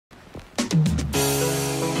Hey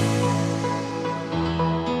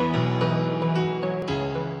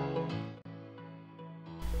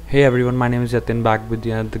everyone, my name is Yatin, back with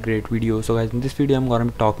another great video. So guys, in this video I'm gonna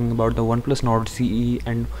be talking about the OnePlus Nord CE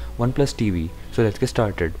and OnePlus TV. So let's get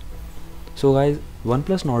started. So guys,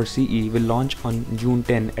 OnePlus Nord CE will launch on June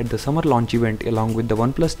 10 at the summer launch event along with the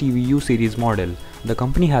OnePlus TV U series model, the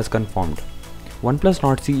company has confirmed. OnePlus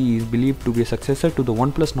Nord CE is believed to be a successor to the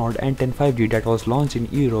OnePlus Nord N10 5G that was launched in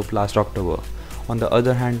Europe last October. On the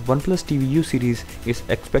other hand, OnePlus TV U series is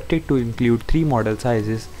expected to include three model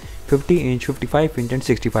sizes: 50-inch, 55-inch and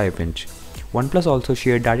 65-inch. OnePlus also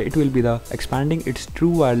shared that it will be expanding its true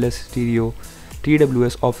wireless stereo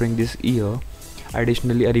TWS offering this year.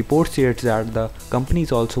 Additionally, a report states that the company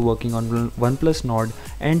is also working on OnePlus Nord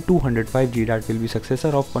N200 5G that will be successor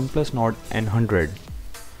of OnePlus Nord N100.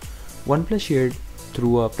 OnePlus shared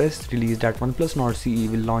through a press release that OnePlus Nord CE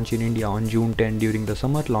will launch in India on June 10 during the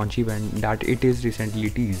summer launch event that it is recently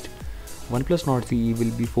teased. OnePlus Nord CE will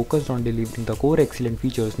be focused on delivering the core excellent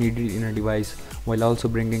features needed in a device while also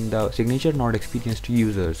bringing the signature Nord experience to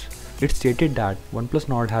users. It stated that OnePlus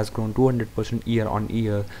Nord has grown 200% year on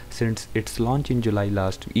year since its launch in July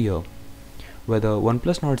last year. Whether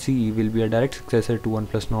OnePlus Nord CE will be a direct successor to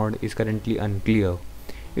OnePlus Nord is currently unclear.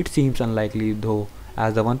 It seems unlikely though,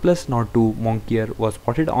 as the OnePlus Nord 2 Monkier was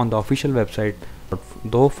spotted on the official website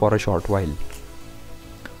though for a short while.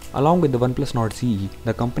 Along with the OnePlus Nord CE,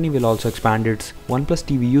 the company will also expand its OnePlus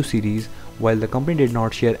TV U series, while the company did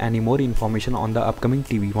not share any more information on the upcoming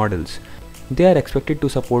TV models. They are expected to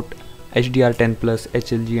support HDR10+,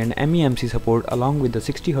 HLG and MEMC support along with the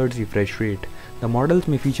 60Hz refresh rate. The models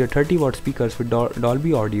may feature 30-watt speakers with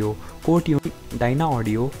Dolby Audio, Core-tuned Dyna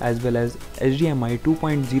Audio as well as HDMI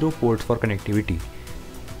 2.0 ports for connectivity.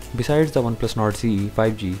 Besides the OnePlus Nord CE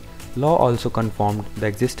 5G, Law also confirmed the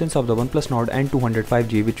existence of the OnePlus Nord N200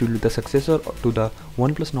 5G, which will be the successor to the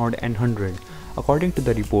OnePlus Nord N100. According to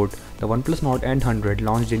the report, the OnePlus Nord N100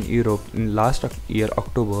 launched in Europe in last year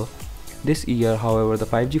October. This year, however, the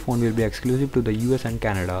 5G phone will be exclusive to the US and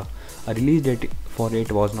Canada. A release date for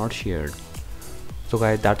it was not shared. So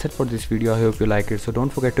guys, that's it for this video. I hope you like it. So don't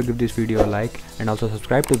forget to give this video a like and also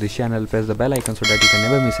subscribe to this channel. Press the bell icon so that you can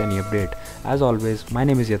never miss any update. As always, my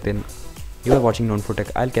name is Yatin. You are watching Known for Tech.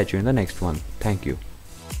 I'll catch you in the next one. Thank you.